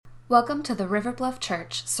Welcome to the River Bluff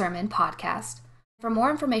Church Sermon Podcast. For more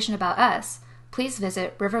information about us, please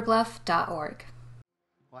visit riverbluff.org.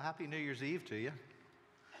 Well, happy New Year's Eve to you.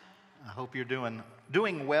 I hope you're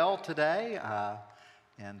doing well today,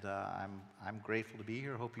 and I'm grateful to be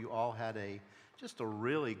here. Hope you all had just a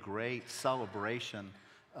really great celebration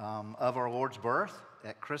of our Lord's birth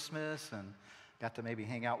at Christmas, and got to maybe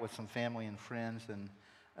hang out with some family and friends and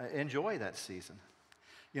enjoy that season.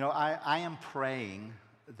 You know, I am praying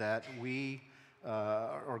that we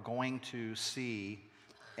are going to see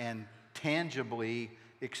and tangibly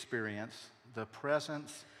experience the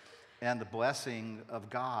presence and the blessing of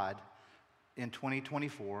God in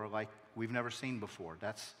 2024 like we've never seen before.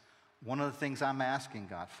 That's one of the things I'm asking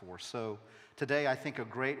God for. So today, I think a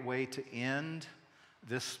great way to end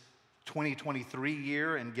this 2023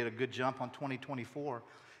 year and get a good jump on 2024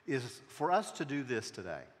 is for us to do this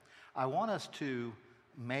today. I want us to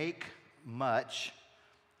make much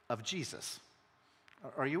of Jesus.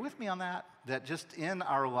 Are you with me on that? That just in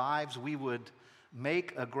our lives we would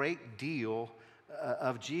make a great deal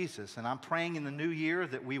of Jesus. And I'm praying in the new year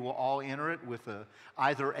that we will all enter it with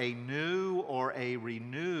either a new or a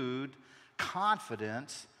renewed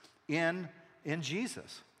confidence in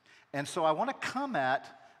Jesus. And so I want to come at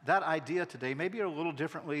that idea today, maybe a little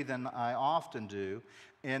differently than I often do.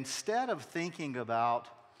 Instead of thinking about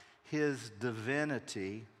his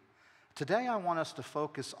divinity, today I want us to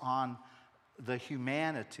focus on the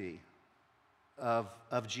humanity of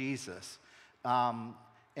Jesus.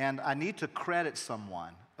 And I need to credit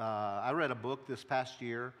someone. I read a book this past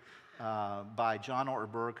year by John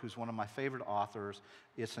Ortberg, who's one of my favorite authors.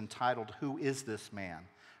 It's entitled, Who Is This Man?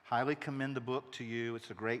 Highly commend the book to you.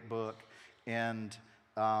 It's a great book. And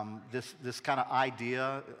this kind of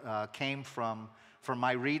idea came from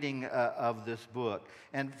my reading of this book.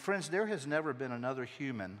 And friends, there has never been another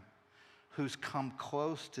human who's come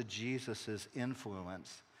close to Jesus'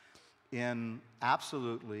 influence in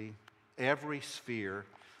absolutely every sphere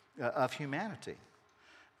of humanity.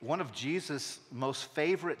 One of Jesus' most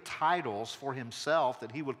favorite titles for himself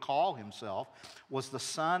that he would call himself was the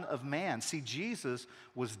Son of Man. See, Jesus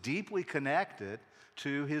was deeply connected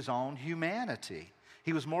to his own humanity.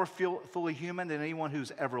 He was more fully human than anyone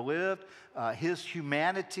who's ever lived. His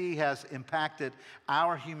humanity has impacted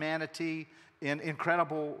our humanity in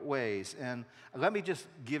incredible ways. And let me just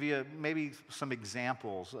give you maybe some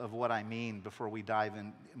examples of what I mean before we dive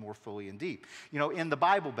in more fully and deep. You know, in the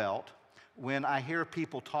Bible Belt, when I hear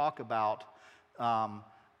people talk about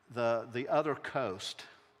the other coast,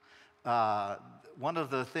 one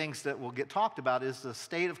of the things that will get talked about is the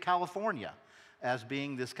state of California as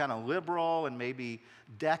being this kind of liberal and maybe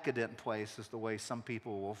decadent place, is the way some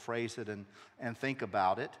people will phrase it and think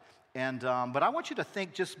about it. But I want you to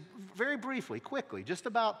think just very briefly, quickly, just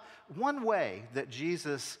about one way that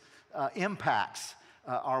Jesus impacts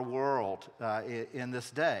our world in this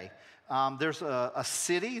day. There's a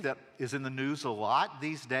city that is in the news a lot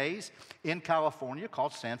these days in California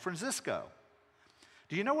called San Francisco.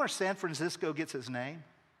 Do you know where San Francisco gets its name?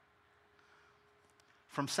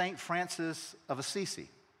 From St. Francis of Assisi.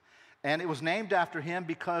 And it was named after him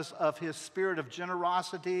because of his spirit of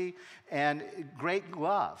generosity and great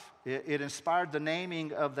love. It inspired the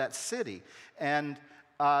naming of that city. And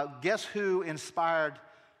guess who inspired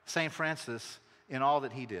St. Francis in all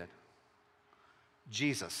that he did?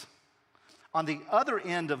 Jesus. On the other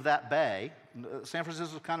end of that bay, San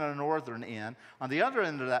Francisco is kind of the northern end. On the other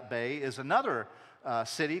end of that bay is another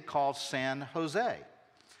city called San Jose.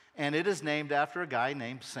 And it is named after a guy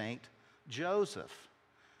named Saint Joseph.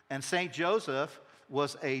 And St. Joseph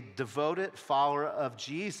was a devoted follower of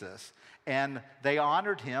Jesus, and they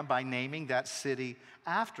honored him by naming that city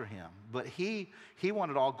after him. But he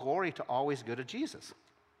wanted all glory to always go to Jesus.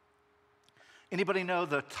 Anybody know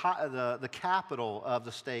the capital of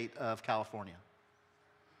the state of California?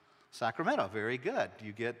 Sacramento. Very good.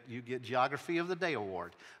 You get Geography of the Day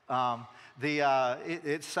award.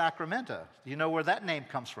 It's Sacramento. You know where that name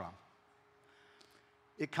comes from?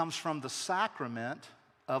 It comes from the sacrament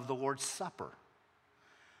of the Lord's Supper,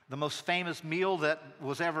 the most famous meal that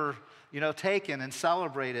was ever, taken and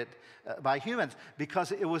celebrated by humans,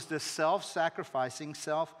 because it was this self-sacrificing,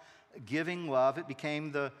 self-giving love. It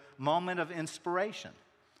became the moment of inspiration,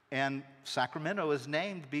 and Sacramento is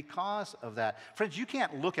named because of that. Friends, you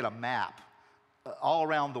can't look at a map all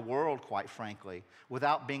around the world, quite frankly,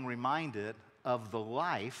 without being reminded of the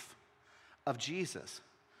life of Jesus.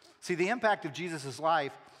 See, the impact of Jesus'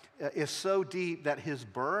 life is so deep that his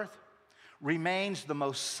birth remains the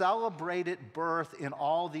most celebrated birth in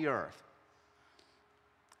all the earth.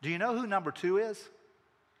 Do you know who number 2 is?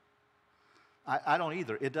 I don't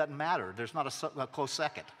either. It doesn't matter. There's not a close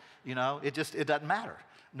second. It doesn't matter.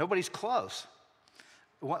 Nobody's close.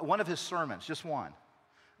 One of his sermons, just one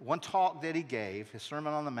talk that he gave, his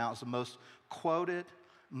Sermon on the Mount, is the most quoted,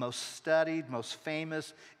 most studied, most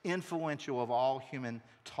famous, influential of all human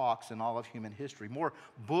talks in all of human history. More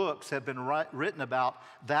books have been written about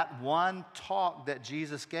that one talk that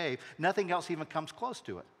Jesus gave. Nothing else even comes close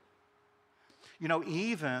to it.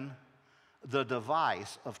 Even the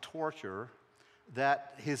device of torture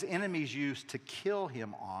that his enemies used to kill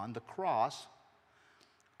him on, the cross,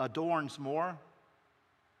 adorns more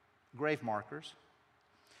grave markers.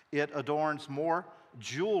 It adorns more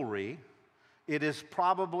jewelry. It is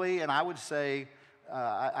probably, and I would say,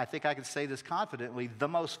 I think I could say this confidently, the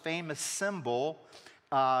most famous symbol,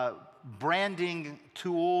 branding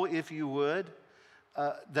tool, if you would,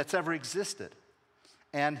 that's ever existed.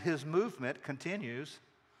 And his movement continues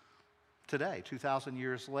today, 2,000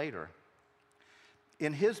 years later.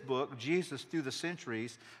 In his book, Jesus Through the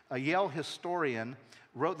Centuries, a Yale historian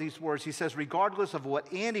wrote these words. He says, regardless of what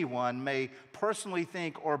anyone may personally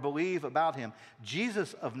think or believe about him,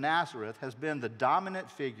 Jesus of Nazareth has been the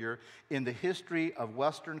dominant figure in the history of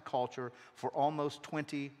Western culture for almost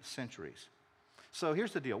 20 centuries. So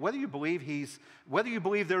here's the deal. Whether you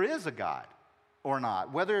believe there is a God or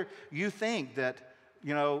not, whether you think that,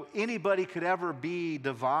 anybody could ever be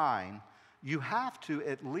divine, you have to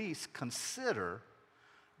at least consider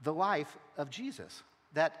the life of Jesus,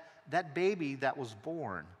 that baby that was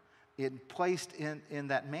born, placed in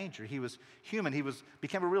that manger. He was human. He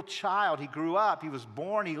became a real child. He grew up. He was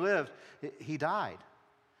born. He lived. He died.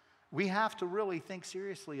 We have to really think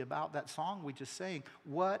seriously about that song we just sang.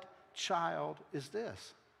 What child is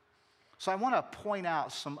this? So I want to point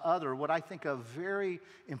out some other, what I think of very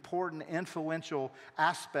important, influential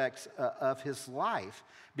aspects of his life,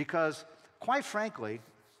 because quite frankly,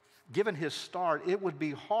 given his start, it would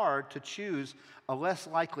be hard to choose a less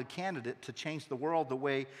likely candidate to change the world the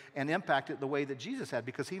way and impact it the way that Jesus had,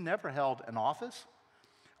 because he never held an office.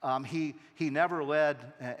 He never led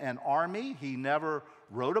an army. He never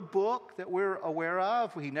wrote a book that we're aware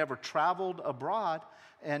of. He never traveled abroad.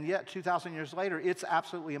 And yet, 2,000 years later, it's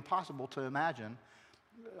absolutely impossible to imagine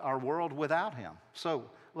our world without him. So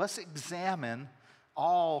let's examine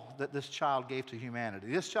all that this child gave to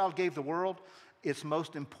humanity. This child gave the world its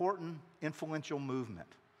most important, influential movement.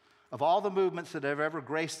 Of all the movements that have ever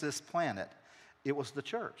graced this planet, it was the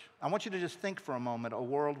church. I want you to just think for a moment, a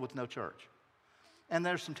world with no church. And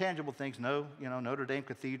there's some tangible things. No, Notre Dame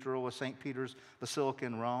Cathedral or St. Peter's Basilica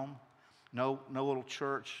in Rome. No little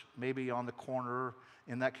church maybe on the corner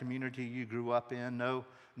in that community you grew up in.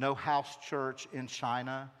 No house church in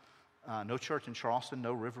China. No church in Charleston.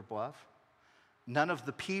 No River Bluff. None of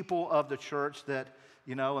the people of the church that,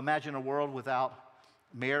 imagine a world without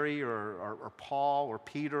Mary or Paul or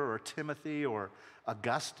Peter or Timothy or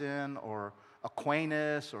Augustine or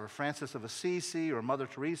Aquinas or Francis of Assisi or Mother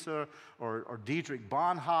Teresa or Dietrich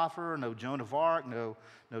Bonhoeffer, no Joan of Arc, no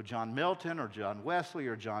John Milton or John Wesley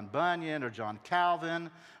or John Bunyan or John Calvin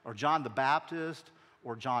or John the Baptist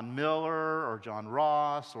or John Miller or John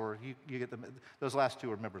Ross, or you get those last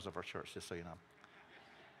two are members of our church, just so you know.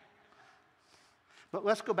 But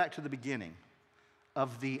let's go back to the beginning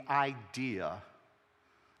of the idea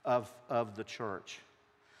of the church.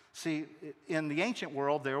 See, in the ancient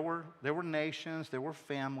world, there were nations, there were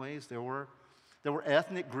families, there were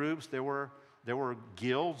ethnic groups, there were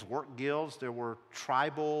guilds, work guilds, there were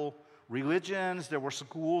tribal religions, there were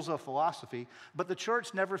schools of philosophy, but the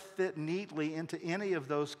church never fit neatly into any of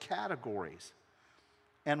those categories.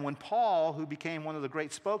 And when Paul, who became one of the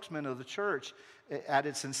great spokesmen of the church at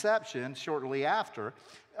its inception, shortly after,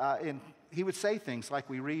 he would say things like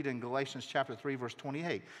we read in Galatians chapter 3, verse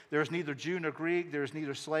 28. There is neither Jew nor Greek, there is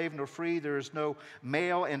neither slave nor free, there is no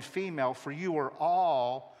male and female, for you are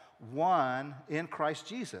all one in Christ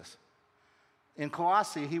Jesus. In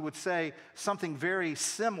Colossae, he would say something very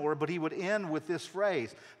similar, but he would end with this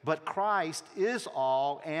phrase, but Christ is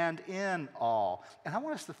all and in all. And I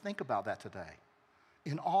want us to think about that today.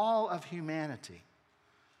 In all of humanity,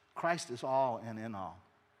 Christ is all and in all.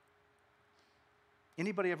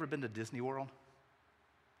 Anybody ever been to Disney World?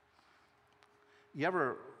 You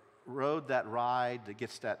ever rode that ride that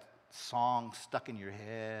gets that song stuck in your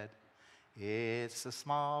head? It's a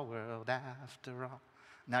small world after all.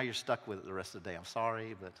 Now you're stuck with it the rest of the day. I'm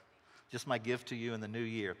sorry, but just my gift to you in the new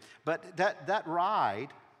year. But that ride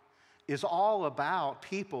is all about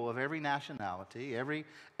people of every nationality, every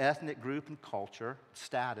ethnic group and culture,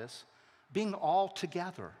 status, being all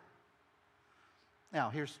together. Now,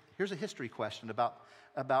 here's a history question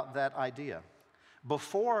about that idea.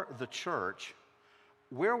 Before the church,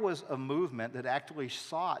 where was a movement that actually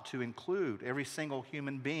sought to include every single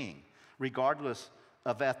human being, regardless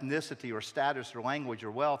of ethnicity or status or language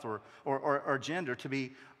or wealth or gender, to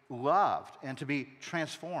be loved and to be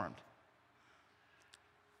transformed?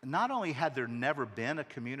 Not only had there never been a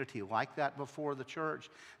community like that before the church,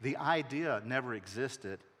 the idea never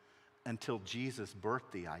existed until Jesus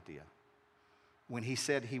birthed the idea when he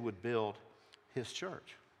said he would build his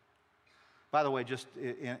church. By the way, just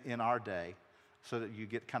in our day, so that you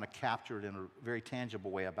get kind of captured in a very tangible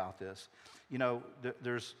way about this, you know,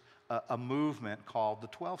 there's a movement called the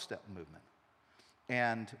 12-step movement.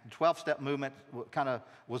 And the 12-step movement kind of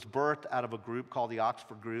was birthed out of a group called the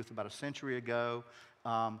Oxford Group about a century ago.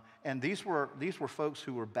 And these were folks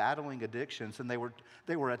who were battling addictions, and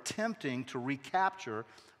they were attempting to recapture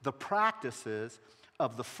the practices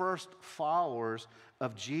of the first followers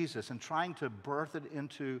of Jesus and trying to birth it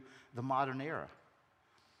into the modern era.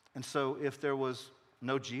 And so if there was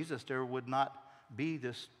no Jesus, there would not be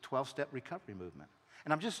this 12-step recovery movement.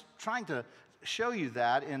 And I'm just trying to show you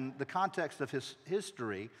that in the context of his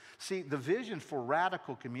history. See, the vision for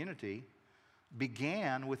radical community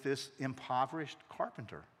began with this impoverished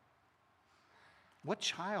carpenter. What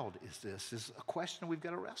child is this? Is a question we've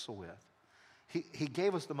got to wrestle with. He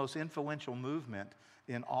gave us the most influential movement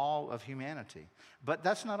in all of humanity. But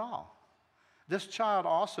that's not all. This child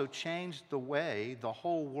also changed the way the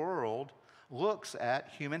whole world looks at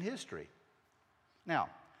human history. Now,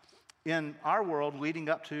 in our world leading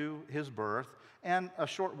up to his birth and a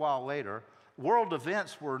short while later, world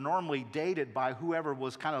events were normally dated by whoever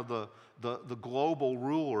was kind of the global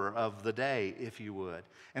ruler of the day, if you would.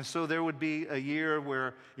 And so there would be a year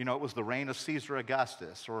where, you know, it was the reign of Caesar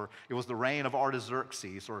Augustus, or it was the reign of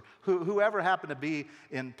Artaxerxes, or whoever happened to be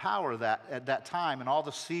in power at that time, and all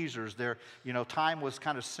the Caesars, their, you know, time was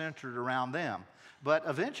kind of centered around them. But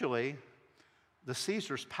eventually, the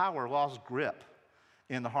Caesars' power lost grip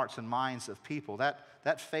in the hearts and minds of people.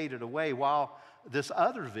 That faded away, while this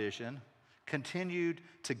other vision continued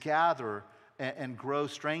to gather and grow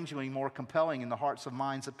strangely more compelling in the hearts and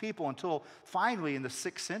minds of people, until finally in the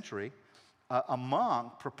 6th century, a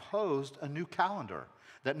monk proposed a new calendar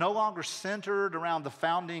that no longer centered around the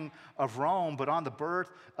founding of Rome, but on the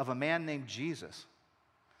birth of a man named Jesus.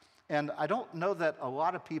 And I don't know that a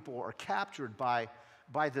lot of people are captured by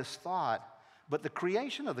this thought, but the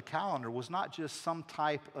creation of the calendar was not just some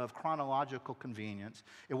type of chronological convenience.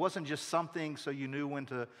 It wasn't just something so you knew when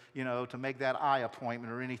to, you know, to make that eye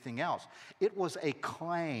appointment or anything else. It was a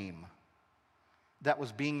claim that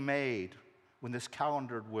was being made when this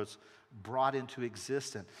calendar was brought into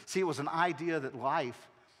existence. See, it was an idea that life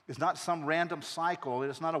is not some random cycle. It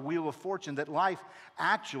is not a wheel of fortune, that life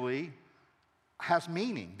actually has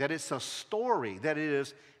meaning, that it's a story, that it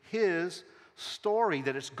is his story,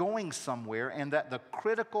 that it's going somewhere, and that the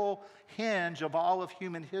critical hinge of all of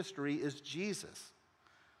human history is Jesus.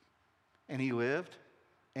 And he lived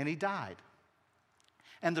and he died.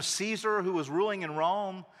 And the Caesar who was ruling in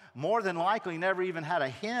Rome more than likely never even had a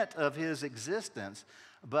hint of his existence.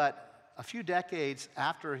 But a few decades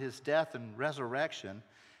after his death and resurrection,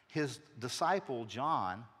 his disciple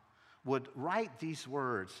John would write these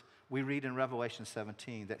words we read in Revelation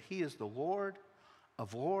 17, that he is the Lord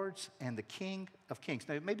of lords and the King of kings.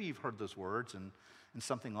 Now, maybe you've heard those words in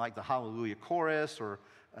something like the Hallelujah Chorus, or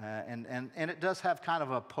and it does have kind of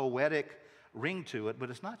a poetic ring to it, but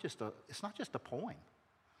it's not just a poem.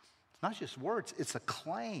 It's not just words, it's a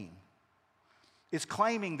claim. It's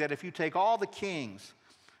claiming that if you take all the kings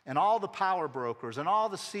and all the power brokers and all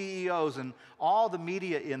the CEOs and all the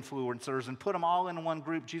media influencers and put them all in one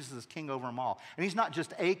group, Jesus is king over them all. And he's not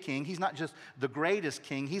just a king. He's not just the greatest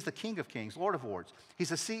king. He's the King of kings, Lord of lords. He's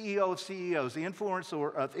the CEO of CEOs, the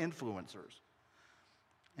influencer of influencers.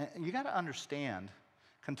 And you got to understand,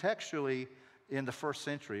 contextually, in the 1st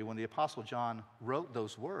century, when the Apostle John wrote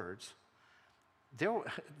those words,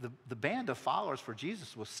 the band of followers for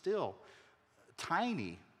Jesus was still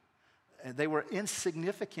tiny. They were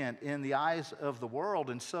insignificant in the eyes of the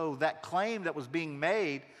world, and so that claim that was being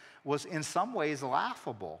made was in some ways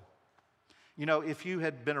laughable. You know, if you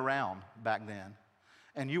had been around back then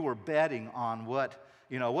and you were betting on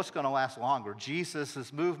what's going to last longer,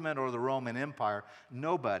 Jesus' movement or the Roman Empire,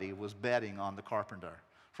 nobody was betting on the carpenter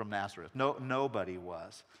from Nazareth. Nobody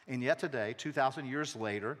was. And yet today, 2,000 years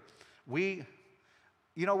later, we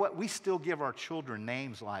still give our children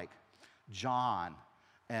names like John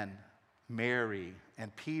and Mary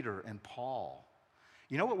and Peter and Paul.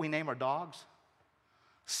 You know what we name our dogs?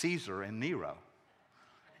 Caesar and Nero.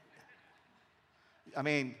 I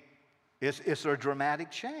mean, it's a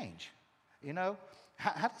dramatic change. You know,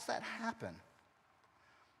 how does that happen?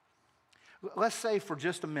 Let's say for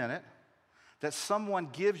just a minute that someone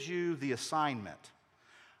gives you the assignment.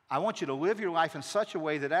 I want you to live your life in such a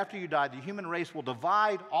way that after you die, the human race will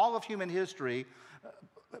divide all of human history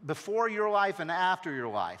before your life and after your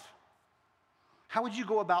life. How would you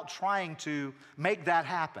go about trying to make that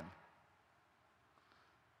happen?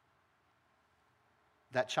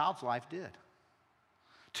 That child's life did.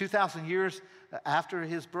 2,000 years after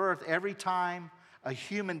his birth, every time a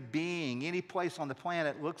human being, any place on the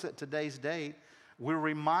planet, looks at today's date, we're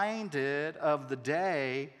reminded of the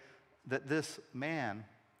day that this man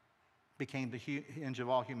became the hinge of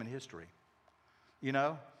all human history. You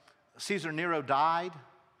know, Caesar Nero died.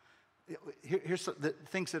 Here's the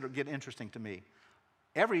things that get interesting to me.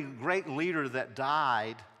 Every great leader that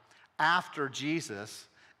died after Jesus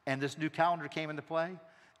and this new calendar came into play,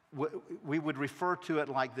 we would refer to it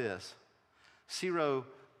like this. Caesar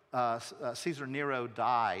Nero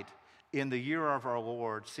died in the year of our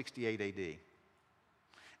Lord, 68 AD.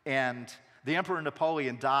 And the Emperor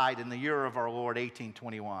Napoleon died in the year of our Lord,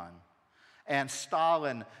 1821. And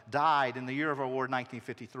Stalin died in the year of our Lord,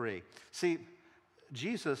 1953. See,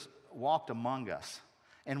 Jesus walked among us.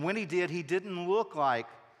 And when he did, he didn't look like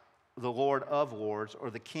the Lord of Lords or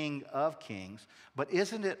the King of Kings. But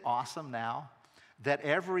isn't it awesome now that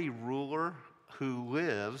every ruler who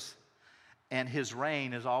lives and his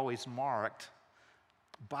reign is always marked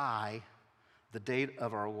by the date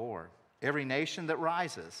of our Lord? Every nation that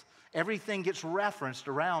rises, everything gets referenced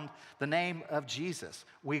around the name of Jesus.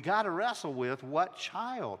 We got to wrestle with, what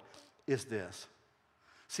child is this?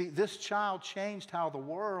 See, this child changed how the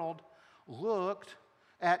world looked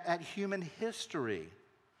at human history.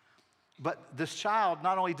 But this child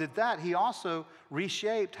not only did that, he also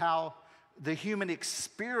reshaped how the human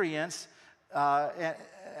experience,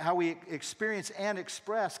 how we experience and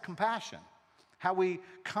express compassion. How we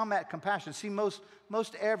come at compassion. See, most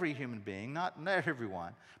every human being, not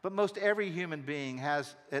everyone, but most every human being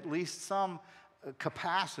has at least some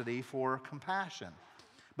capacity for compassion.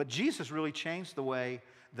 But Jesus really changed the way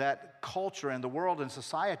that culture and the world and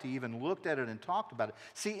society even looked at it and talked about it.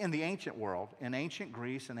 See, in the ancient world, in ancient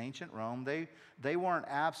Greece and ancient Rome, they weren't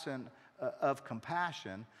absent of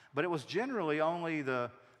compassion, but it was generally only the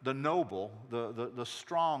noble, the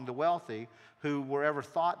strong, the wealthy, who were ever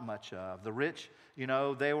thought much of. The rich, you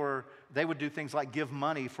know, they would do things like give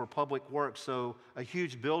money for public works, so a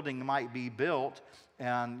huge building might be built,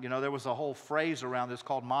 and, you know, there was a whole phrase around this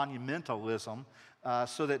called monumentalism,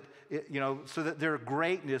 so that their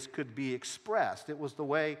greatness could be expressed. It was the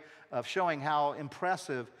way of showing how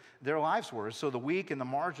impressive their lives were. So the weak and the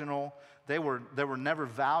marginal, they were never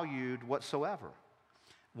valued whatsoever.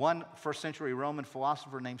 One first-century Roman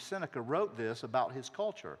philosopher named Seneca wrote this about his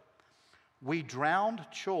culture. We drowned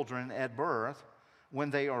children at birth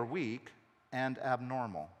when they are weak and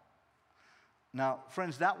abnormal. Now,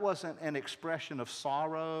 friends, that wasn't an expression of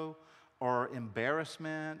sorrow or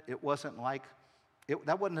embarrassment. It wasn't like,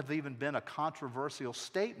 that wouldn't have even been a controversial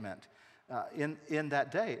statement in that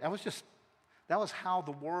day. That was how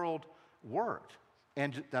the world worked.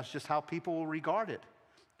 And that's just how people regard it.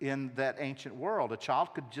 In that ancient world, a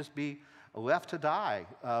child could just be left to die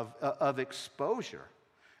of exposure.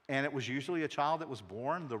 And it was usually a child that was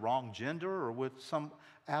born the wrong gender or with some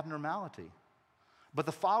abnormality. But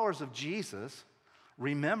the followers of Jesus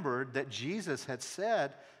remembered that Jesus had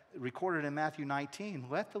said, recorded in Matthew 19,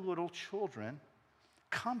 let the little children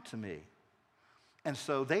come to me. And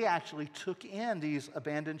so they actually took in these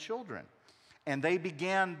abandoned children. And they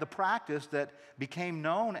began the practice that became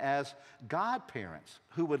known as godparents,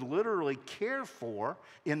 who would literally care for,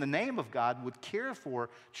 in the name of God, would care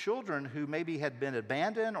for children who maybe had been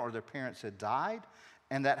abandoned or their parents had died.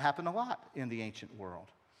 And that happened a lot in the ancient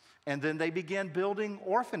world. And then they began building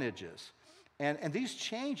orphanages. And these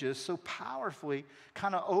changes so powerfully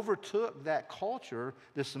kind of overtook that culture,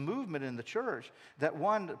 this movement in the church, that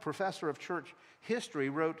one professor of church history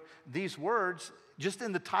wrote these words just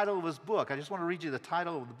in the title of his book. I just want to read you the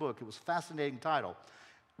title of the book. It was a fascinating title.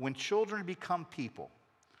 When Children Become People,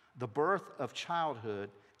 the Birth of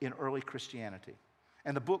Childhood in Early Christianity.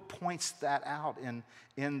 And the book points that out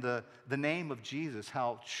in the name of Jesus,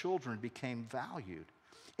 how children became valued.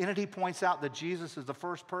 In it, he points out that Jesus is the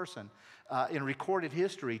first person in recorded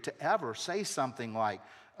history to ever say something like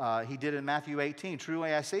he did in Matthew 18,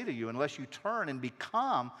 truly I say to you, unless you turn and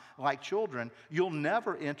become like children, you'll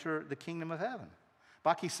never enter the kingdom of heaven.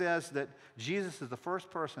 Bucky says that Jesus is the first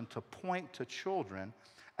person to point to children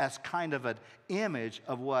as kind of an image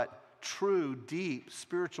of what true, deep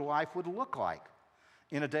spiritual life would look like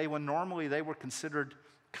in a day when normally they were considered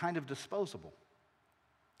kind of disposable.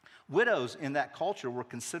 Widows in that culture were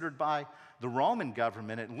considered by the Roman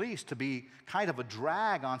government, at least, to be kind of a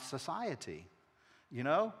drag on society, you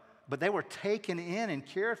know? But they were taken in and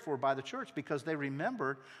cared for by the church because they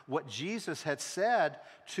remembered what Jesus had said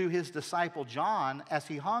to his disciple John as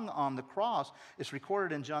he hung on the cross. It's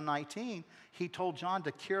recorded in John 19. He told John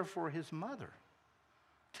to care for his mother,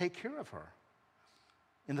 take care of her.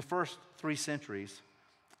 In the first 3 centuries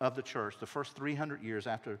of the church, the first 300 years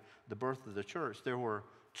after the birth of the church, there were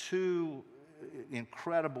 2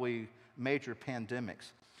 incredibly major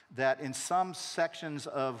pandemics that in some sections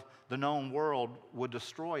of the known world would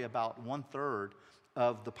destroy about 1/3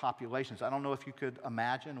 of the populations. I don't know if you could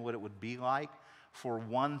imagine what it would be like for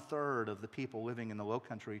 1/3 of the people living in the Low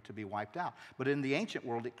Country to be wiped out. But in the ancient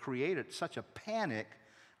world, it created such a panic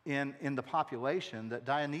in the population that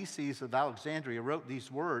Dionysius of Alexandria wrote these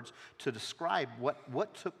words to describe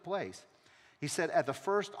what took place. He said, at the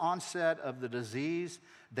first onset of the disease,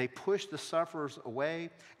 they pushed the sufferers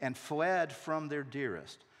away and fled from their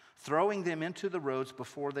dearest, throwing them into the roads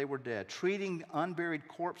before they were dead, treating unburied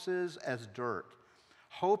corpses as dirt,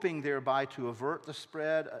 hoping thereby to avert the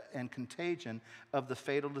spread and contagion of the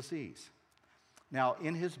fatal disease. Now,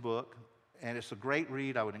 in his book, and it's a great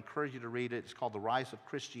read, I would encourage you to read it. It's called The Rise of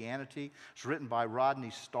Christianity. It's written by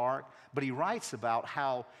Rodney Stark. But he writes about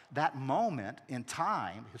how that moment in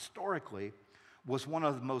time, historically, was one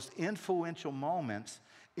of the most influential moments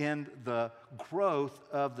in the growth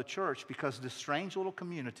of the church because this strange little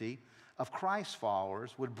community of Christ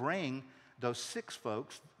followers would bring those sick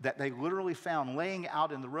folks that they literally found laying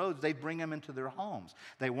out in the roads, they'd bring them into their homes.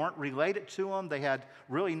 They weren't related to them. They had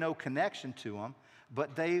really no connection to them,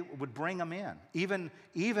 but they would bring them in.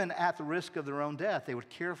 Even at the risk of their own death, they would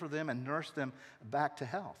care for them and nurse them back to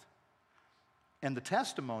health. And the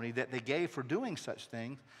testimony that they gave for doing such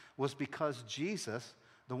things was because Jesus,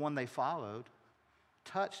 the one they followed,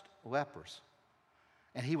 touched lepers.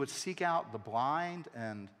 And he would seek out the blind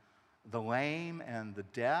and the lame and the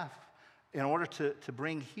deaf in order to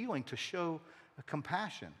bring healing, to show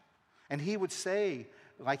compassion. And he would say,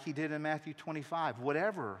 like he did in Matthew 25,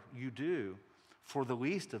 whatever you do for the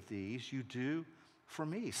least of these, you do for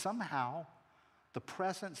me. Somehow, the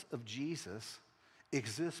presence of Jesus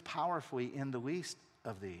exists powerfully in the least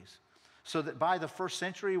of these. So that by the first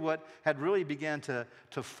century, what had really begun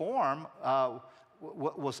to form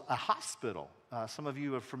was a hospital. Some of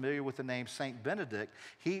you are familiar with the name Saint Benedict.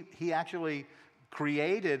 He actually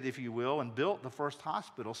created, if you will, and built the first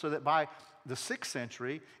hospital so that by the 6th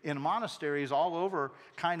century, in monasteries all over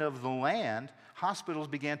kind of the land, hospitals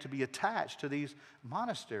began to be attached to these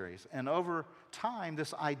monasteries. And over time,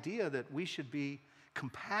 this idea that we should be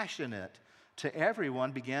compassionate to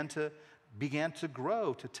everyone began to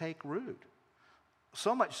grow, to take root.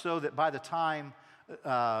 So much so that by the time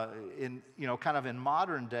in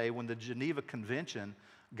modern day, when the Geneva Convention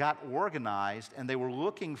got organized and they were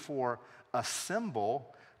looking for a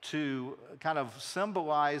symbol to kind of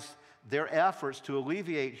symbolize their efforts to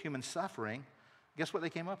alleviate human suffering, guess what they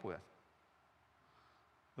came up with?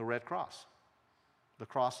 The Red Cross, the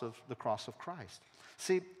cross of Christ.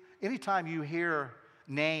 See, anytime you hear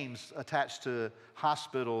names attached to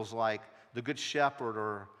hospitals like the Good Shepherd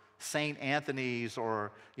or St. Anthony's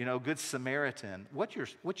or Good Samaritan, what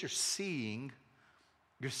you're seeing,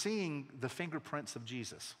 you're seeing the fingerprints of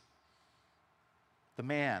Jesus. The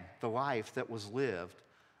man, the life that was lived,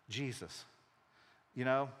 Jesus.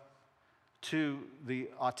 To the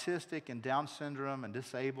autistic and Down syndrome and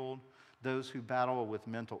disabled, those who battle with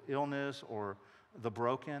mental illness or the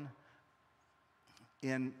broken.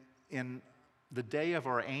 In the day of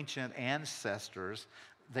our ancient ancestors,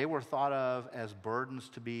 they were thought of as burdens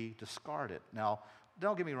to be discarded. Now,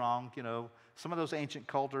 don't get me wrong, some of those ancient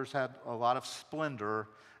cultures had a lot of splendor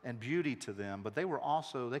and beauty to them, but they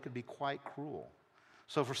could be quite cruel.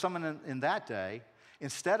 So for someone in that day,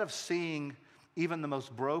 instead of seeing even the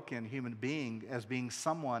most broken human being as being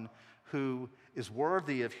someone who is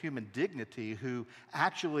worthy of human dignity, who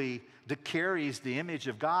actually carries the image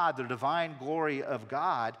of God, the divine glory of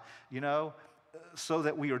God, so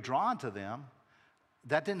that we are drawn to them,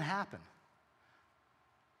 that didn't happen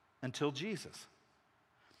until Jesus.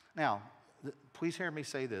 Now, please hear me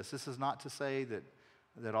say this. This is not to say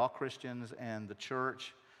that all Christians and the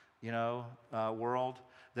church, world,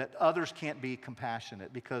 that others can't be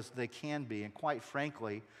compassionate, because they can be. And quite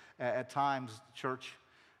frankly, at times, church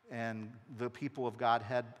and the people of God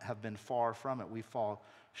have been far from it. We fall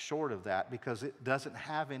short of that because it doesn't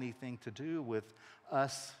have anything to do with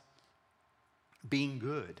us being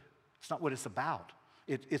good. It's not what it's about.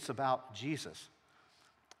 It's about Jesus.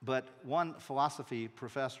 But one philosophy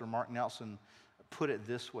professor, Mark Nelson, put it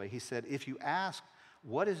this way. He said, if you ask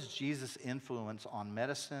what is Jesus' influence on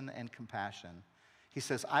medicine and compassion? He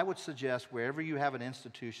says, I would suggest wherever you have an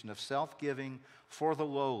institution of self-giving for the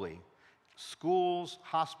lowly, schools,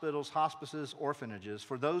 hospitals, hospices, orphanages,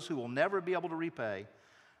 for those who will never be able to repay,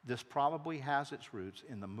 this probably has its roots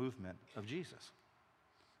in the movement of Jesus.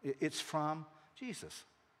 It's from Jesus.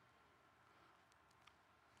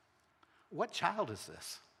 What child is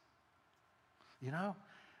this? You know,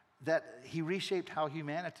 that he reshaped how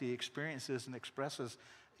humanity experiences and expresses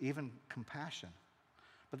even compassion.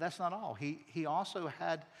 But that's not all. He also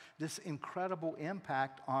had this incredible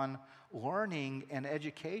impact on learning and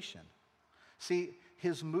education. See,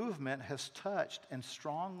 his movement has touched and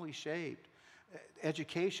strongly shaped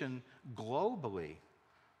education globally.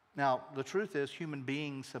 Now, the truth is, human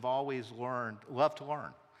beings have always loved to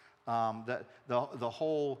learn. The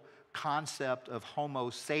whole concept of Homo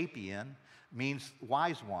sapien means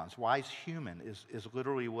wise ones. Wise human is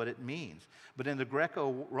literally what it means. But in the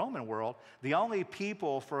Greco-Roman world, the only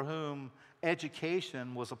people for whom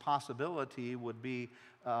education was a possibility would be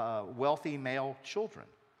wealthy male children.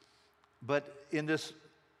 But in this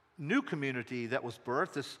new community that was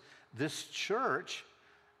birthed, this church,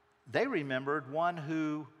 they remembered one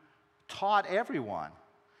who taught everyone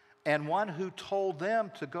and one who told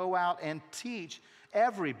them to go out and teach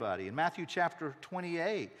everybody. In Matthew chapter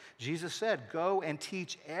 28, Jesus said, go and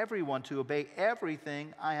teach everyone to obey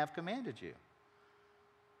everything I have commanded you.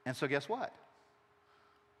 And so guess what?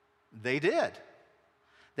 They did.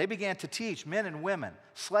 They began to teach men and women,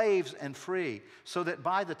 slaves and free, so that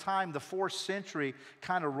by the time the 4th century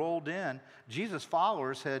kind of rolled in, Jesus'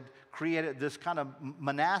 followers had created this kind of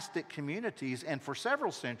monastic communities, and for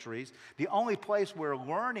several centuries, the only place where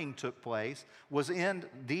learning took place was in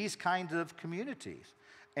these kinds of communities.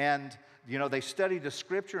 And, you know, they studied the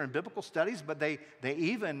scripture and biblical studies, but they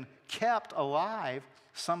even kept alive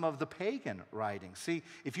some of the pagan writings. See,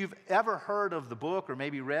 if you've ever heard of the book or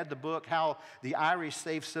maybe read the book, How the Irish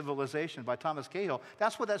Saved Civilization by Thomas Cahill,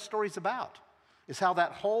 that's what that story's about, is how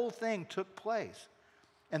that whole thing took place.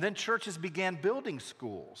 And then churches began building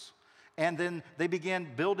schools. And then they began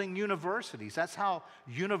building universities. That's how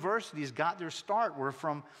universities got their start, were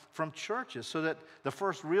from churches. So that the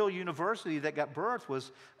first real university that got birthed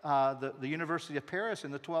was the University of Paris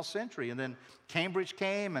in the 12th century. And then Cambridge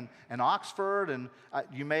came and Oxford. And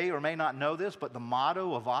you may or may not know this, but the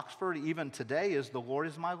motto of Oxford even today is, the Lord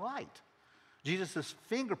is my light. Jesus'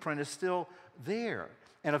 fingerprint is still there.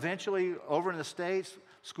 And eventually, over in the States,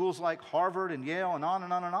 schools like Harvard and Yale and on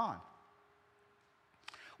and on and on.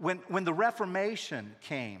 When the Reformation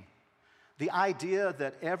came, the idea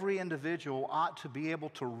that every individual ought to be able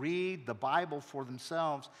to read the Bible for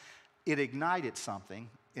themselves, it ignited something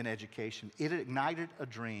in education. It ignited a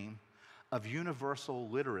dream of universal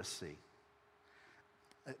literacy.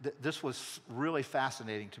 This was really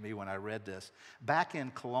fascinating to me when I read this. Back in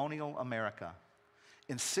colonial America,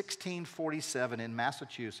 in 1647 in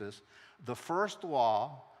Massachusetts, the first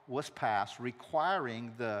law was passed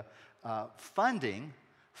requiring the funding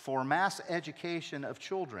for mass education of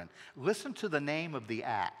children. Listen to the name of the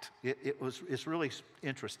act. It's really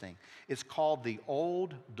interesting. It's called the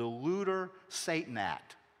Old Deluder Satan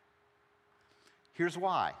Act. Here's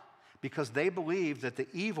why. Because they believed that the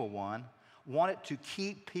evil one wanted to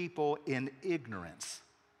keep people in ignorance.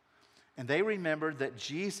 And they remembered that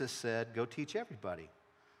Jesus said, go teach everybody.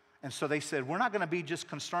 And so they said, we're not going to be just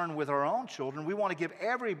concerned with our own children. We want to give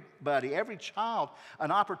everybody, every child,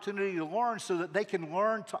 an opportunity to learn so that they can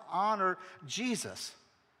learn to honor Jesus.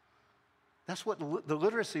 That's what the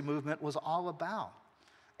literacy movement was all about.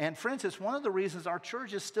 And friends, it's one of the reasons our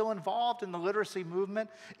church is still involved in the literacy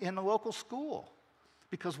movement in the local school.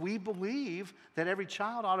 Because we believe that every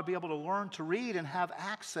child ought to be able to learn to read and have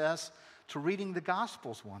access to reading the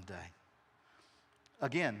Gospels one day.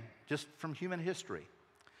 Again, just from human history.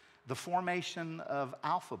 The formation of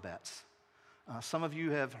alphabets. Some of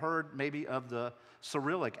you have heard maybe of the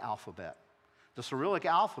Cyrillic alphabet. The Cyrillic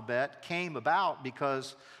alphabet came about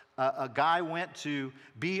because a guy went to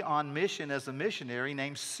be on mission as a missionary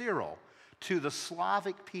named Cyril to the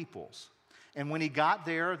Slavic peoples. And when he got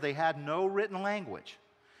there, they had no written language.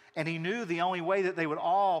 And he knew the only way that they would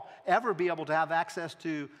all ever be able to have access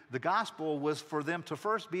to the gospel was for them to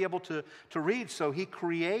first be able to read. So he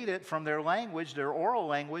created from their language, their oral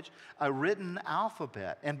language, a written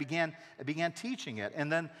alphabet and began teaching it.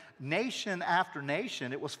 And then nation after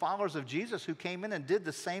nation, it was followers of Jesus who came in and did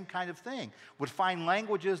the same kind of thing. Would find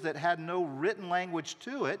languages that had no written language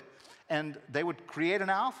to it, and they would create an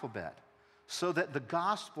alphabet so that the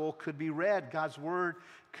gospel could be read, God's word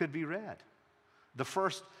could be read. The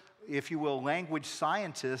first, if you will, language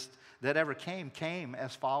scientists that ever came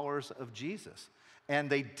as followers of Jesus. And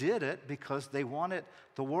they did it because they wanted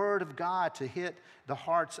the Word of God to hit the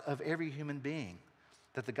hearts of every human being,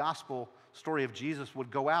 that the gospel story of Jesus would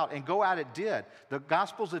go out, and go out it did. The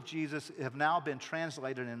Gospels of Jesus have now been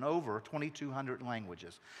translated in over 2,200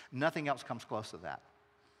 languages. Nothing else comes close to that.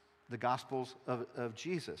 The Gospels of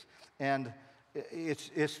Jesus. And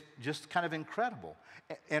it's just kind of incredible.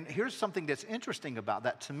 And here's something that's interesting about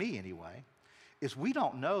that, to me anyway, is we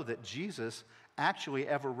don't know that Jesus actually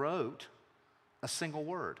ever wrote a single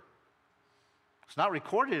word. It's not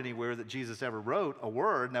recorded anywhere that Jesus ever wrote a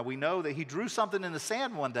word. Now, we know that he drew something in the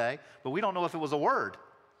sand one day, but we don't know if it was a word.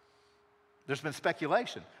 There's been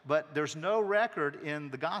speculation, but there's no record in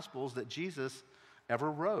the Gospels that Jesus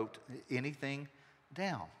ever wrote anything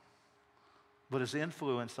down. But his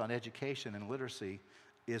influence on education and literacy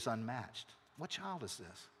is unmatched. What child is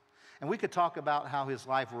this? And we could talk about how his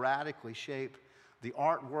life radically shaped the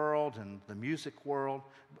art world and the music world.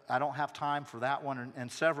 I don't have time for that one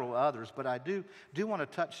and several others, but I do want to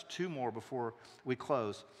touch two more before we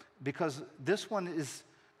close, because this one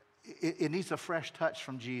it needs a fresh touch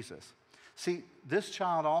from Jesus. See, this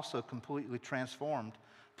child also completely transformed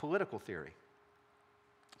political theory.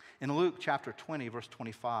 In Luke chapter 20, verse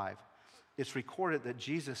 25, it's recorded that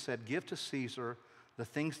Jesus said, "Give to Caesar the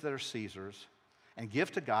things that are Caesar's, and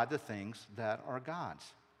give to God the things that are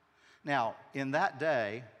God's." Now, in that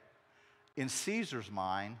day, in Caesar's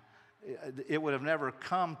mind, it would have never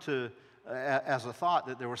come to as a thought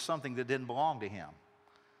that there was something that didn't belong to him.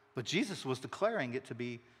 But Jesus was declaring it to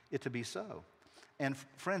be so. And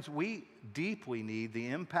friends, we deeply need the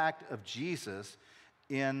impact of Jesus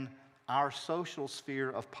in our social sphere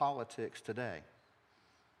of politics today.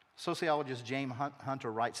 Sociologist James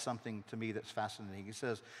Hunter writes something to me that's fascinating. He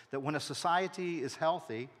says that when a society is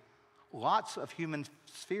healthy, lots of human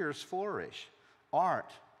spheres flourish: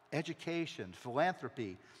 art, education,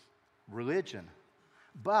 philanthropy, religion.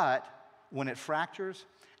 But when it fractures,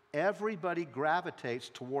 everybody gravitates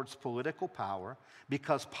towards political power,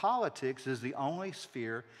 because politics is the only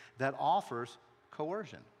sphere that offers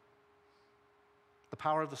coercion, the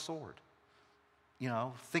power of the sword.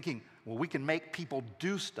 Thinking, well, we can make people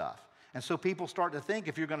do stuff. And so people start to think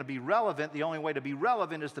if you're going to be relevant, the only way to be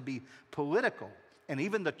relevant is to be political. And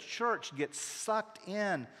even the church gets sucked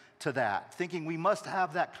in to that, thinking we must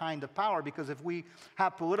have that kind of power, because if we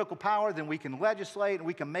have political power, then we can legislate and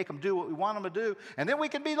we can make them do what we want them to do, and then we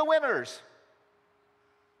can be the winners.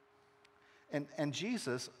 And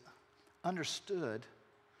Jesus understood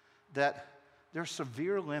that there are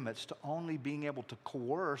severe limits to only being able to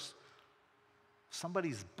coerce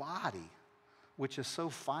somebody's body, which is so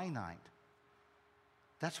finite.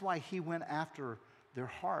 That's why he went after their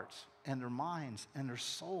hearts and their minds and their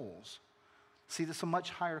souls. See, that's a much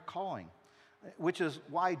higher calling, which is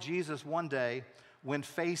why Jesus one day, when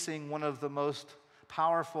facing one of the most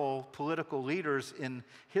powerful political leaders in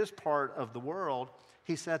his part of the world,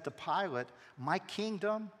 he said to Pilate, "My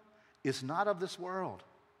kingdom is not of this world,"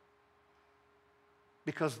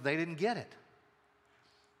 because they didn't get it.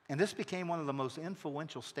 And this became one of the most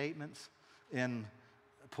influential statements in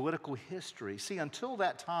political history. See, until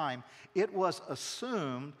that time, it was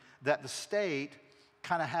assumed that the state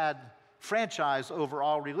kind of had franchise over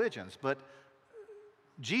all religions. But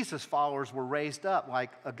Jesus' followers were raised up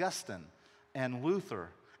like Augustine and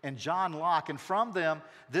Luther and John Locke. And from them,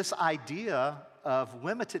 this idea of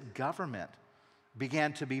limited government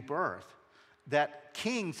began to be birthed. That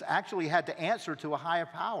kings actually had to answer to a higher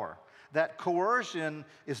power. That coercion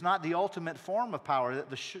is not the ultimate form of power, that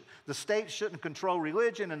the state shouldn't control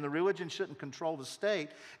religion and the religion shouldn't control the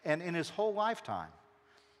state. And in his whole lifetime,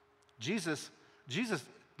 Jesus,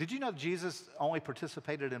 did you know Jesus only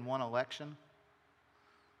participated in one election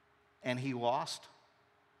and he lost?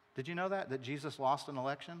 Did you know that Jesus lost an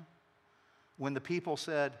election? When the people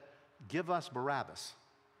said, "Give us Barabbas."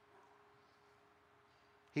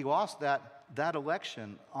 He lost that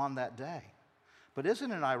election on that day. But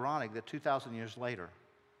isn't it ironic that 2,000 years later,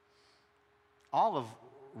 all of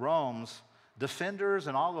Rome's defenders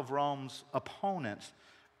and all of Rome's opponents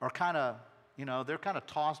are kind of, they're kind of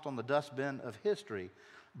tossed on the dustbin of history.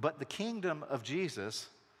 But the kingdom of Jesus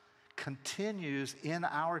continues in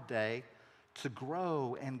our day to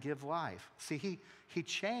grow and give life. See, he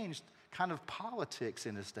changed kind of politics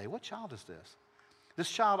in his day. What child is this?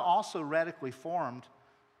 This child also radically reformed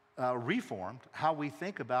how we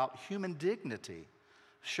think about human dignity,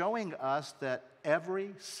 showing us that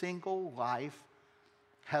every single life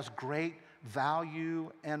has great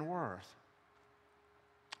value and worth.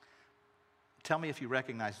 Tell me if you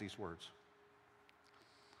recognize these words.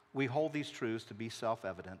 We hold these truths to be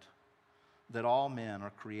self-evident, that all men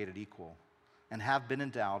are created equal, and have been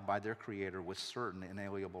endowed by their Creator with certain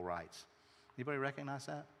inalienable rights. Anybody recognize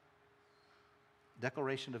that?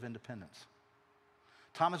 Declaration of Independence.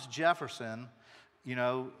 Thomas Jefferson,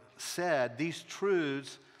 said these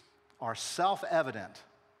truths are self-evident,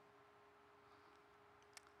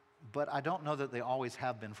 but I don't know that they always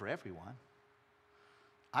have been for everyone.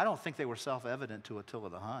 I don't think they were self-evident to Attila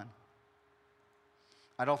the Hun.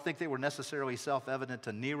 I don't think they were necessarily self-evident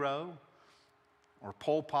to Nero or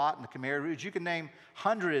Pol Pot and the Khmer Rouge. You can name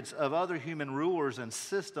hundreds of other human rulers and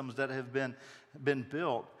systems that have been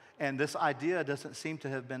built, and this idea doesn't seem to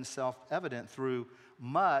have been self-evident through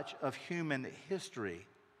much of human history.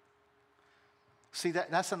 See,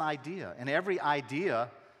 that's an idea, and every idea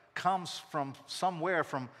comes from somewhere,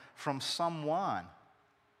 from someone.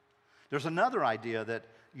 There's another idea that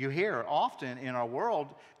you hear often in our world,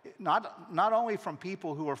 not only from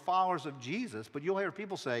people who are followers of Jesus, but you'll hear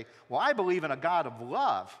people say, well, I believe in a God of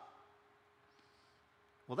love.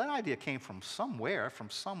 Well, that idea came from somewhere, from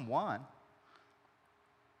someone.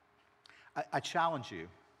 I challenge you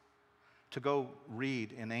to go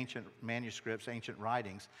read in ancient manuscripts, ancient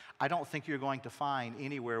writings. I don't think you're going to find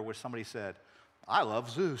anywhere where somebody said, I love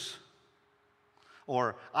Zeus,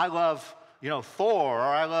 or I love Thor, or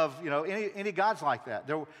I love, any gods like that.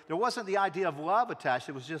 There wasn't the idea of love attached.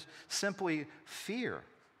 It was just simply fear.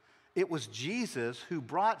 It was Jesus who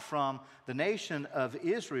brought from the nation of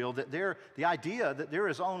Israel the idea that there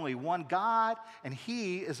is only one God, and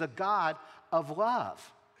He is a God of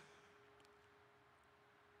love.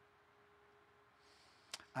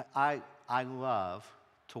 I love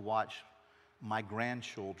to watch my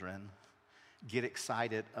grandchildren get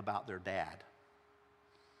excited about their dad,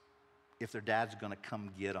 if their dad's going to come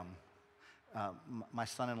get them. My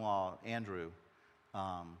son-in-law, Andrew,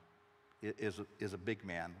 is a big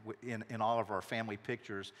man. In all of our family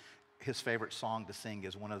pictures, his favorite song to sing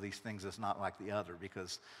is one of these things that's not like the other,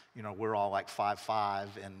 because, we're all like 5'5",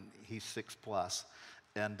 and he's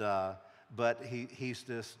 6+. But he's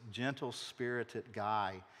this gentle-spirited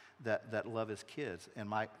guy that love his kids. And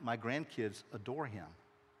my grandkids adore him.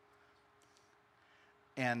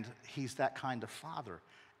 And he's that kind of father.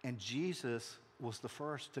 And Jesus was the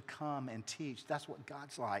first to come and teach. That's what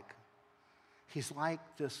God's like. He's like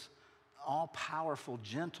this all-powerful,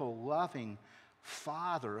 gentle, loving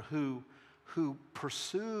Father who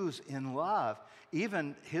pursues in love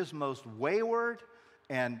even his most wayward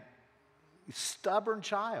and stubborn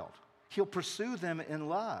child. He'll pursue them in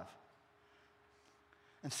love.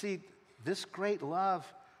 And see, this great love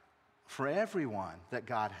for everyone that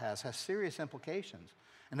God has serious implications.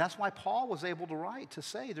 And that's why Paul was able to write to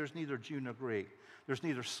say there's neither Jew nor Greek. There's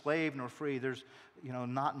neither slave nor free. There's,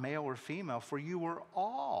 not male or female. For you are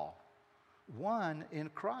all one in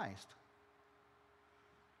Christ.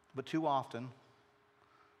 But too often,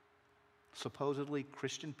 supposedly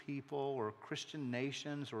Christian people or Christian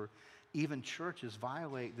nations or even churches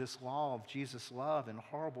violate this law of Jesus' love in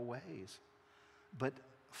horrible ways. But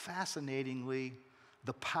fascinatingly,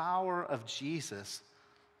 the power of Jesus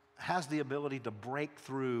has the ability to break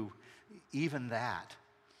through even that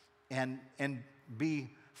and be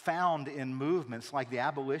found in movements like the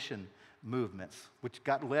abolition movements, which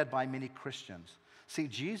got led by many Christians. See,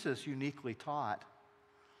 Jesus uniquely taught,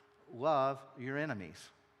 love your enemies.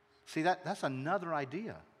 See, that's another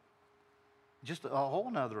idea. Just a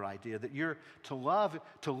whole nother idea that you're to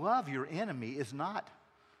love your enemy is not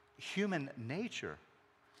human nature.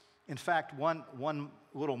 In fact, one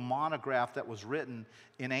little monograph that was written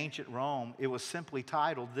in ancient Rome, it was simply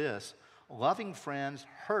titled this: Loving Friends,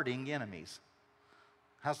 Hurting Enemies.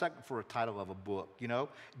 How's that for a title of a book,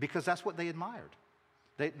 Because that's what they admired.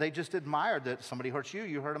 They just admired that somebody hurts you,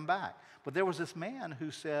 you hurt them back. But there was this man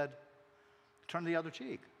who said, turn the other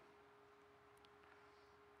cheek.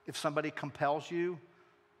 If somebody compels you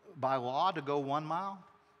by law to go 1 mile,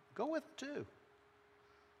 go with them too.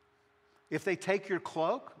 If they take your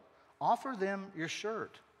cloak, offer them your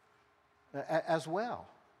shirt as well.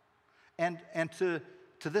 And to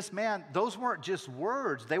this man, those weren't just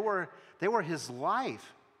words, they were his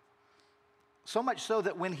life. So much so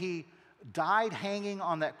that when he died hanging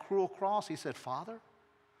on that cruel cross, he said, Father,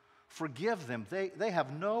 forgive them. They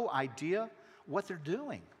have no idea what they're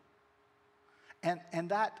doing. And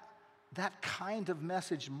that kind of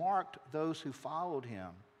message marked those who followed him.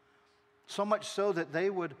 So much so that they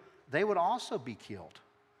would also be killed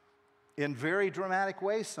in very dramatic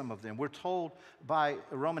ways, some of them. We're told by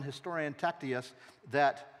a Roman historian, Tacitus,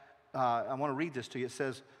 that, I want to read this to you. It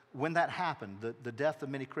says, when that happened, the death of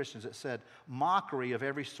many Christians, it said, mockery of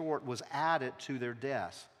every sort was added to their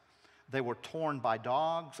deaths. They were torn by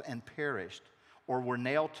dogs and perished, or were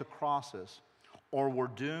nailed to crosses, or were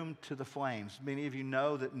doomed to the flames. Many of you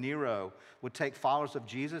know that Nero would take followers of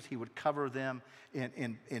Jesus, he would cover them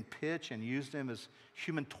in pitch and use them as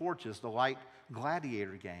human torches to light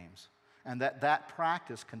gladiator games. And that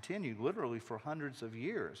practice continued literally for hundreds of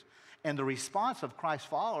years. And the response of Christ's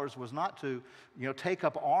followers was not to, take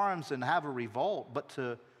up arms and have a revolt, but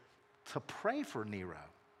to pray for Nero,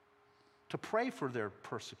 to pray for their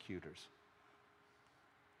persecutors.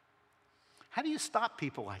 How do you stop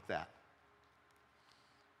people like that?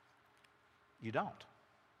 You don't.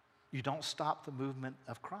 You don't stop the movement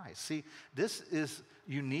of Christ. See, this is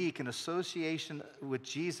unique. An association with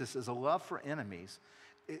Jesus is a love for enemies.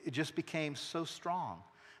 It just became so strong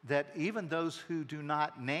that even those who do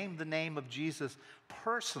not name the name of Jesus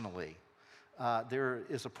personally, there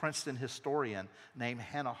is a Princeton historian named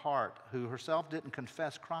Hannah Hart who herself didn't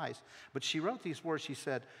confess Christ, but she wrote these words. She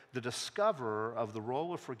said, "The discoverer of the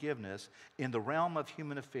role of forgiveness in the realm of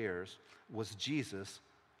human affairs was Jesus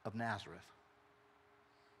of Nazareth."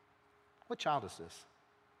 What child is this?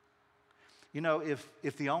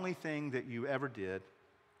 If the only thing that you ever did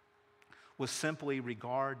was simply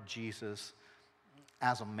regard Jesus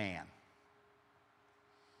as a man,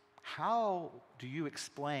 how do you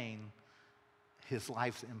explain his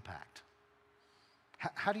life's impact?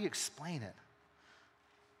 How do you explain it?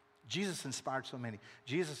 Jesus inspired so many.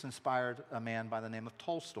 Jesus inspired a man by the name of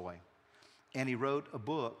Tolstoy, and he wrote a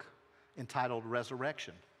book entitled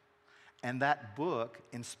Resurrection. And that book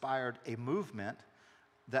inspired a movement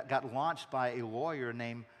that got launched by a lawyer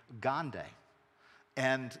named Gandhi.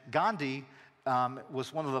 And Gandhi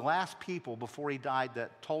was one of the last people before he died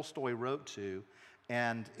that Tolstoy wrote to.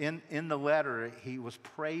 And in the letter, he was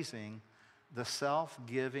praising the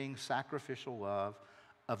self-giving, sacrificial love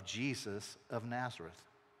of Jesus of Nazareth.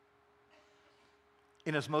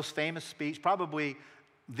 In his most famous speech, probably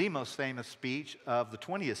the most famous speech of the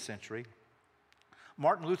 20th century,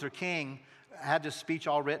 Martin Luther King had this speech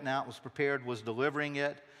all written out, was prepared, was delivering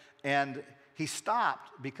it, and he stopped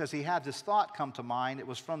because he had this thought come to mind. It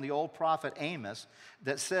was from the old prophet Amos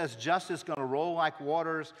that says, "Justice is going to roll like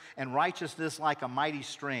waters and righteousness like a mighty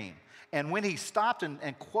stream." And when he stopped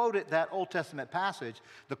and quoted that Old Testament passage,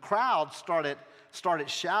 the crowd started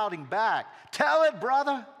shouting back, "Tell it,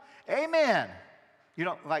 brother, amen."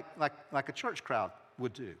 Like a church crowd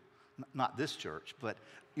would do. Not this church, but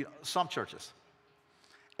some churches.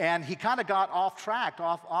 And he kind of got off track,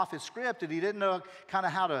 off his script, and he didn't know kind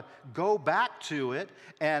of how to go back to it.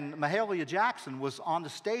 And Mahalia Jackson was on the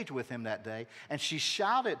stage with him that day, and she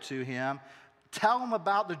shouted to him, "Tell him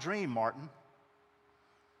about the dream, Martin."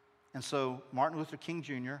 And so Martin Luther King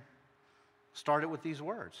Jr. started with these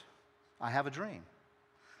words, "I have a dream.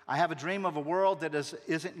 I have a dream of a world that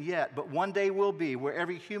isn't yet, but one day will be, where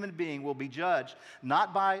every human being will be judged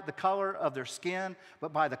not by the color of their skin,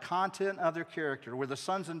 but by the content of their character, where the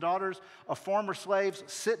sons and daughters of former slaves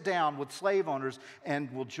sit down with slave owners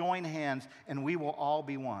and will join hands, and we will all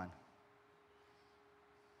be one."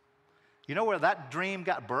 You know where that dream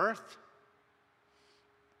got birthed?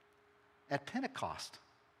 At Pentecost.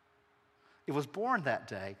 It was born that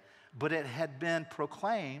day, but it had been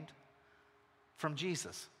proclaimed from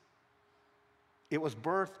Jesus. It was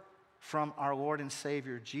birthed from our Lord and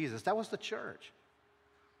Savior, Jesus. That was the church.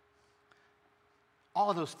 All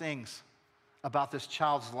of those things about this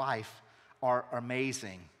child's life are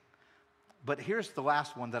amazing. But here's the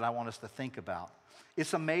last one that I want us to think about.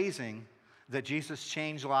 It's amazing that Jesus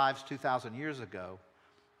changed lives 2,000 years ago,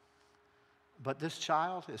 but this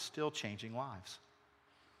child is still changing lives.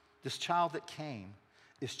 This child that came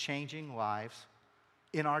is changing lives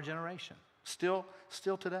in our generation, still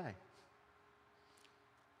today.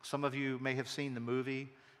 Some of you may have seen the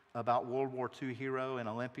movie about World War II hero and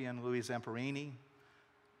Olympian Louis Zamperini,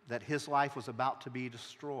 that his life was about to be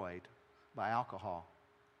destroyed by alcohol,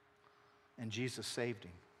 and Jesus saved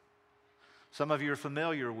him. Some of you are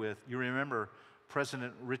familiar with, you remember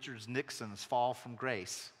President Richard Nixon's fall from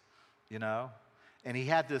grace, and he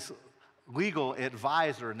had this legal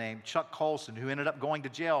advisor named Chuck Colson who ended up going to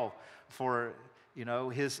jail for,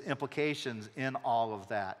 his implications in all of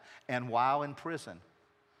that. And while in prison,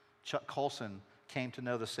 Chuck Colson came to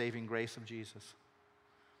know the saving grace of Jesus.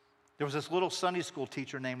 There was this little Sunday school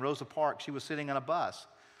teacher named Rosa Parks. She was sitting on a bus,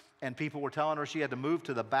 and people were telling her she had to move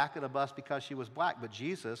to the back of the bus because she was black. But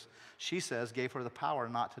Jesus, she says, gave her the power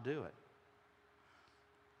not to do it.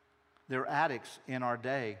 There are addicts in our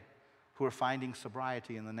day who are finding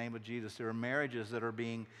sobriety in the name of Jesus. There are marriages that are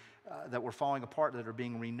that were falling apart that are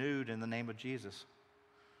being renewed in the name of Jesus.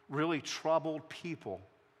 Really troubled people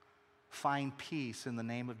find peace in the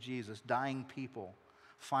name of Jesus. Dying people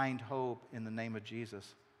find hope in the name of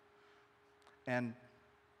Jesus. And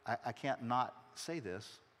I can't not say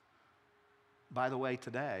this. By the way,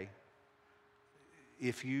 today,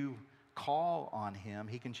 if you call on him,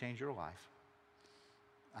 he can change your life.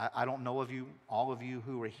 I don't know of you, all of you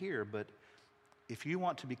who are here, but if you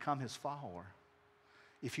want to become his follower,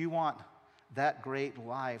 if you want that great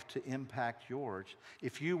life to impact yours,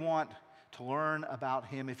 if you want to learn about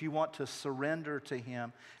him, if you want to surrender to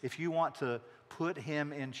him, if you want to put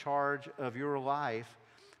him in charge of your life,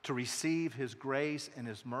 to receive his grace and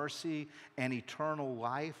his mercy and eternal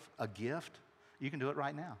life, a gift, you can do it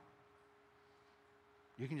right now.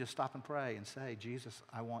 You can just stop and pray and say, Jesus,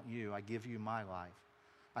 I want you. I give you my life.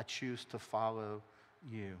 I choose to follow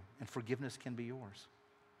you. And forgiveness can be yours.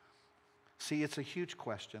 See, it's a huge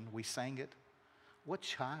question. We sang it. What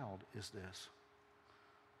child is this?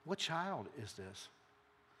 What child is this?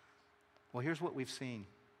 Well, here's what we've seen.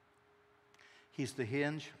 He's the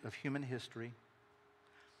hinge of human history.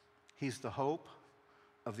 He's the hope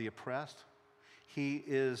of the oppressed. He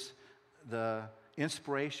is the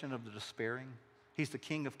inspiration of the despairing. He's the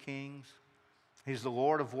King of Kings. He's the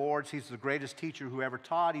Lord of Lords. He's the greatest teacher who ever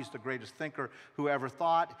taught. He's the greatest thinker who ever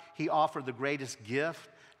thought. He offered the greatest gift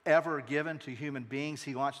ever given to human beings.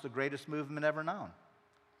 He launched the greatest movement ever known.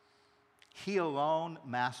 He alone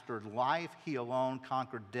mastered life. He alone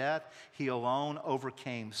conquered death. He alone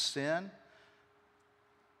overcame sin.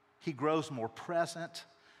 He grows more present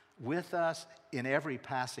with us in every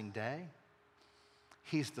passing day.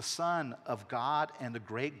 He's the Son of God and the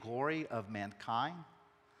great glory of mankind.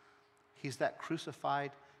 He's that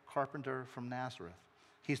crucified carpenter from Nazareth.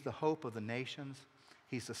 He's the hope of the nations.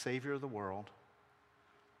 He's the Savior of the world.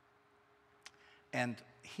 And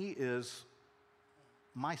he is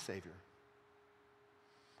my Savior.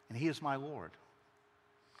 And he is my Lord.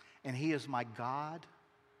 And he is my God.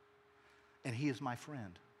 And he is my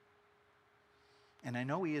friend. And I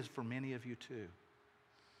know he is for many of you too.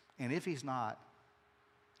 And if he's not,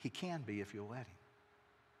 he can be if you'll let him.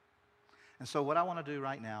 And so what I want to do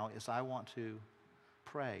right now is I want to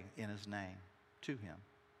pray in his name to him.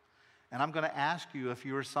 And I'm going to ask you if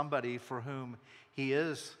you're somebody for whom he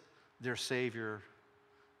is their Savior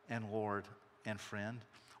and Lord and friend,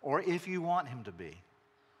 or if you want him to be.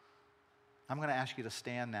 I'm going to ask you to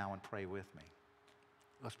stand now and pray with me.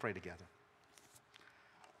 Let's pray together.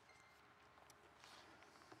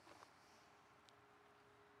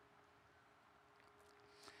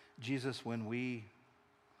 Jesus, when we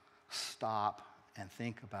stop and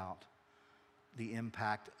think about the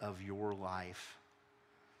impact of your life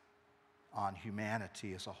on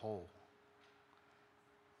humanity as a whole,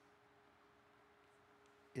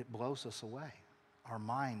 it blows us away. Our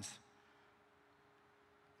minds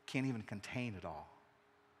can't even contain it all.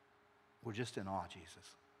 We're just in awe, Jesus.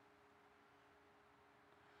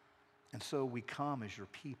 And so we come as your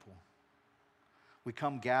people. We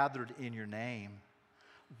come gathered in your name,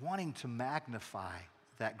 wanting to magnify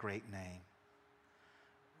that great name,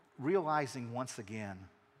 realizing once again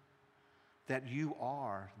that you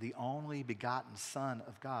are the only begotten Son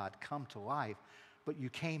of God come to life, but you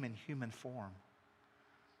came in human form.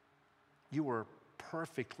 You were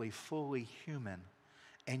perfectly, fully human,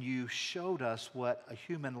 and you showed us what a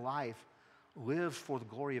human life lived for the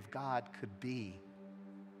glory of God could be.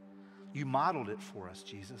 You modeled it for us,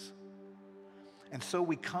 Jesus. And so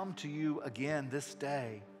we come to you again this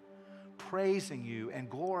day, praising you and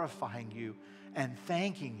glorifying you and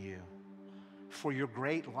thanking you for your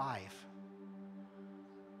great life,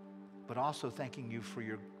 but also thanking you for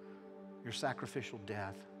your sacrificial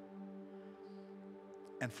death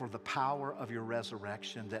and for the power of your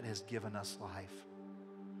resurrection that has given us life.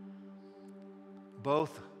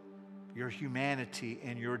 Both your humanity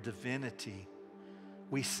and your divinity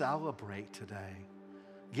we celebrate today,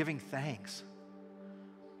 giving thanks.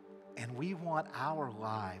 And we want our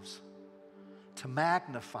lives to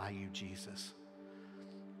magnify you, Jesus.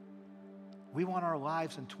 We want our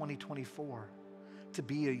lives in 2024 to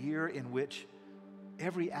be a year in which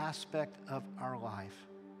every aspect of our life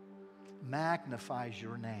magnifies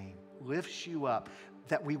your name, lifts you up,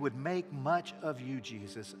 that we would make much of you,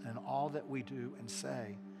 Jesus, in all that we do and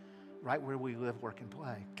say, right where we live, work, and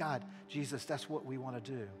play. God, Jesus, that's what we want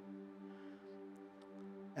to do.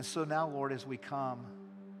 And so now, Lord, as we come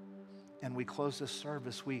and we close this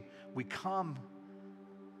service, we come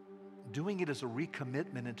doing it as a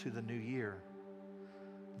recommitment into the new year,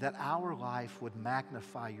 that our life would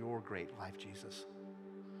magnify your great life, Jesus,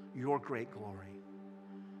 your great glory.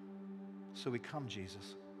 So we come,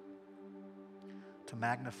 Jesus, to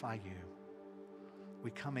magnify you.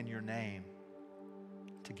 We come in your name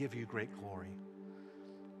to give you great glory.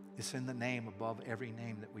 It's in the name above every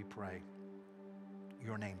name that we pray.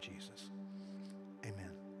 Your name, Jesus. Amen.